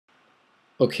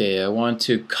Okay, I want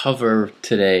to cover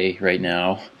today, right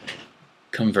now,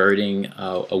 converting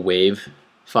a WAV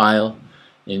file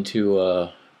into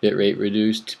a bitrate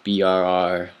reduced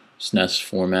BRR SNES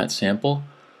format sample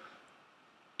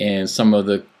and some of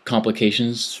the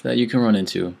complications that you can run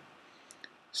into.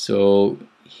 So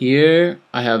here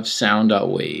I have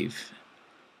sound.wav.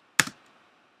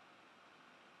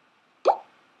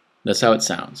 That's how it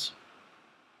sounds.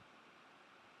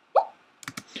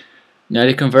 Now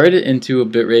to convert it into a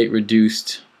bitrate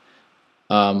reduced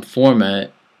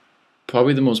format,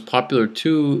 probably the most popular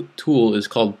tool is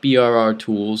called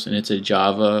BRRTools, and it's a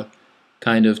Java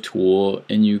kind of tool,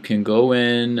 and you can go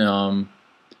in,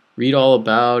 read all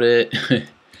about it,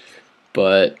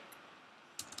 but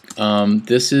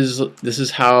this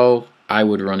is how I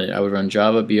would run it. I would run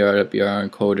Java BR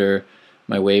encoder,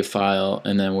 my WAV file,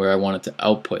 and then where I want it to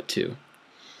output to.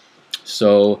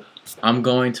 So I'm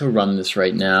going to run this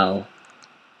right now,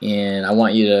 and I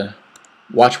want you to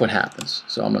watch what happens.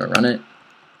 So I'm going to run it.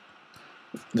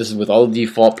 This is with all the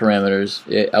default parameters.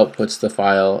 It outputs the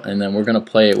file, and then we're going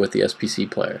to play it with the SPC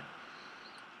player.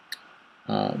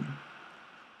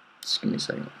 Just give me a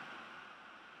second.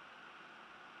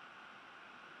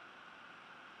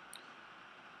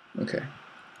 Okay.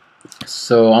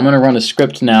 So I'm going to run a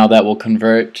script now that will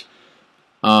convert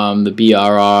the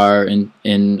BRR,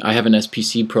 and I have an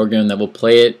SPC program that will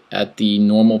play it at the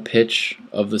normal pitch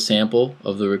of the sample,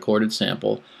 of the recorded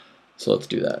sample. So let's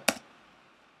do that.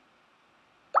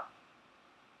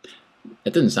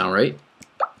 It didn't sound right.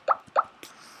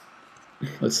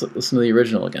 Let's listen to the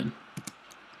original again.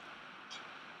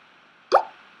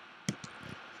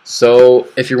 So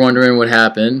if you're wondering what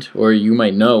happened, or you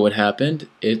might know what happened,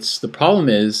 the problem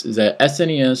is that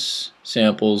SNES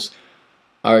samples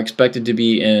are expected to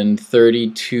be in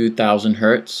 32,000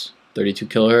 hertz, 32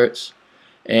 kilohertz,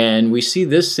 and we see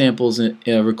this sample's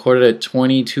recorded at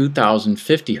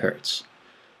 22,050 hertz.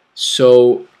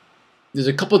 So there's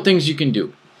a couple of things you can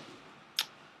do.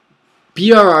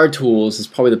 BRRTools is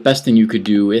probably the best thing you could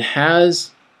do. It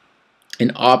has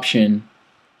an option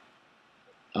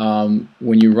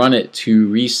when you run it to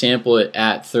resample it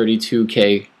at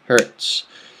 32k hertz,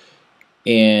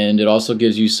 and it also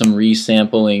gives you some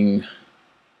resampling.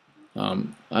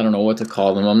 I don't know what to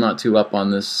call them. I'm not too up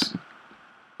on this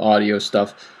audio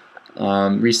stuff.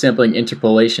 Resampling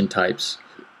interpolation types.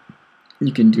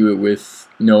 You can do it with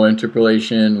no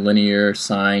interpolation, linear,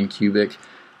 sine, cubic,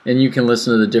 and you can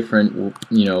listen to the different,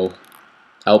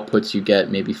 outputs you get.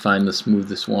 Maybe find the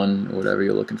smoothest one or whatever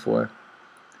you're looking for.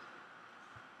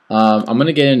 I'm going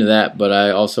to get into that, but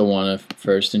I also want to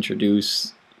first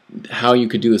introduce how you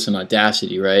could do this in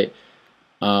Audacity, right?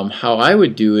 How I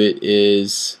would do it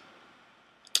is,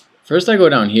 first I go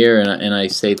down here and I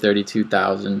say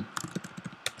 32,000,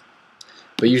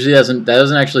 but usually that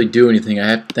doesn't actually do anything.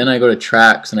 Then I go to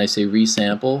tracks and I say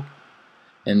resample,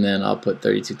 and then I'll put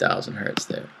 32,000 hertz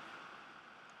there.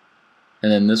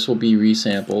 And then this will be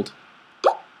resampled.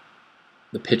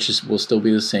 The pitches will still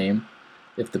be the same.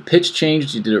 If the pitch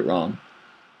changed, you did it wrong.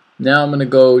 Now I'm going to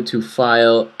go to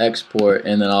File, Export,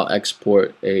 and then I'll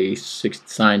export a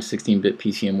signed 16-bit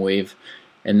PCM wave,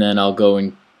 and then I'll go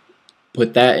and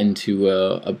put that into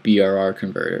a BRR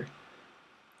converter.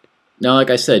 Now, like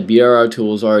I said,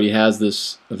 BRRTools already has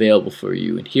this available for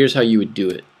you, and here's how you would do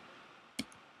it.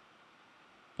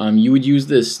 You would use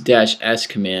this -s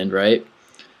command, right?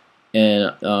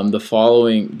 And the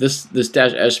following, this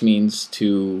 -s means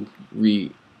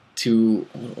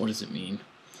what does it mean?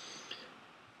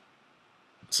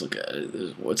 Let's look at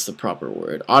it. What's the proper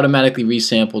word? Automatically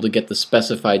resample to get the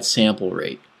specified sample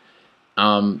rate.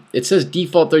 It says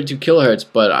default 32 kilohertz,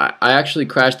 but I actually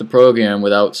crashed the program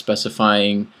without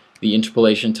specifying the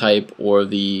interpolation type or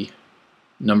the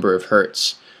number of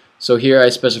hertz. So here I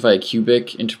specify a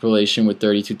cubic interpolation with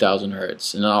 32,000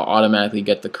 hertz, and I'll automatically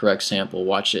get the correct sample.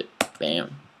 Watch it.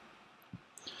 Bam.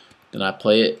 Then I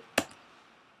play it.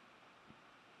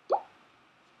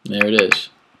 There it is.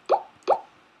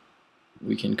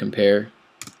 We can compare.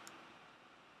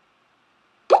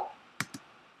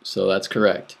 So that's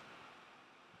correct.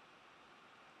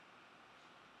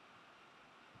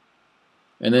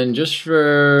 And then just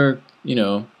for,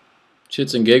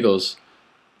 shits and giggles,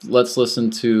 let's listen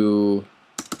to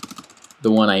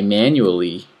the one I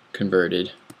manually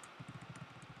converted,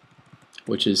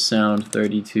 which is sound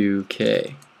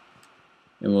 32K.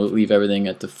 And we'll leave everything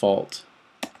at default.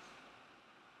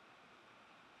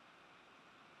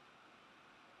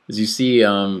 As you see,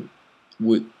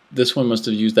 this one must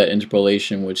have used that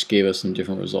interpolation, which gave us some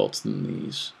different results than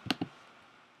these.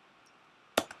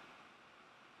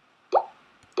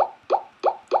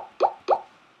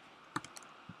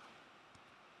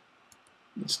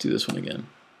 Let's do this one again.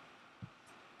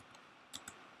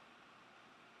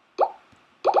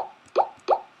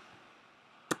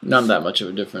 Not that much of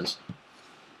a difference.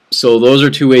 So those are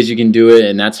two ways you can do it,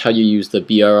 and that's how you use the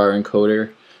BRR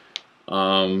encoder.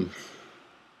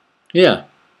 Yeah,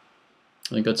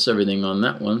 I think that's everything on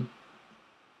that one.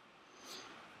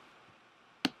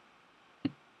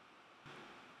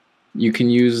 You can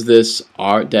use this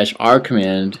R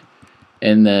command,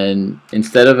 and then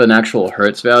instead of an actual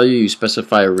hertz value, you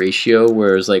specify a ratio,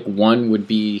 whereas like 1 would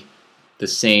be the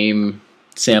same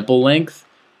sample length,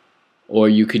 or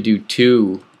you could do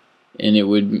 2, and it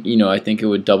would, you know, I think it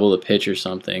would double the pitch or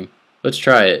something. Let's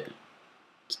try it.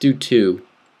 Let's do 2,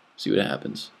 see what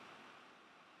happens.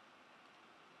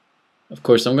 Of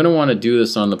course, I'm going to want to do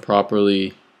this on the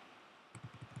properly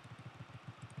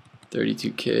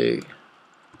 32K.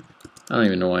 I don't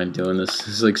even know why I'm doing this. This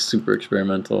is like super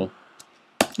experimental.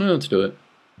 Well, let's do it.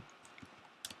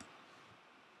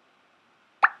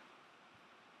 I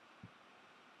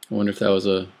wonder if that was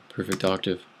a perfect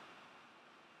octave.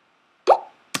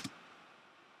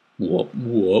 Whoop,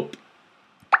 whoop.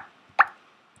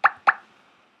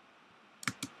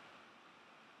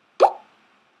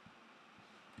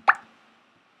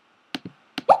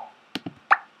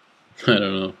 I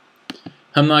don't know.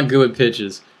 I'm not good with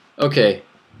pitches. Okay,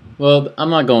 well,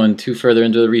 I'm not going too further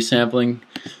into the resampling.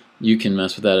 You can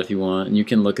mess with that if you want, and you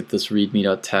can look at this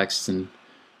readme.txt and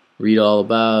read all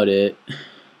about it.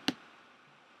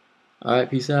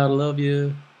 Alright, peace out, I love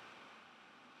you.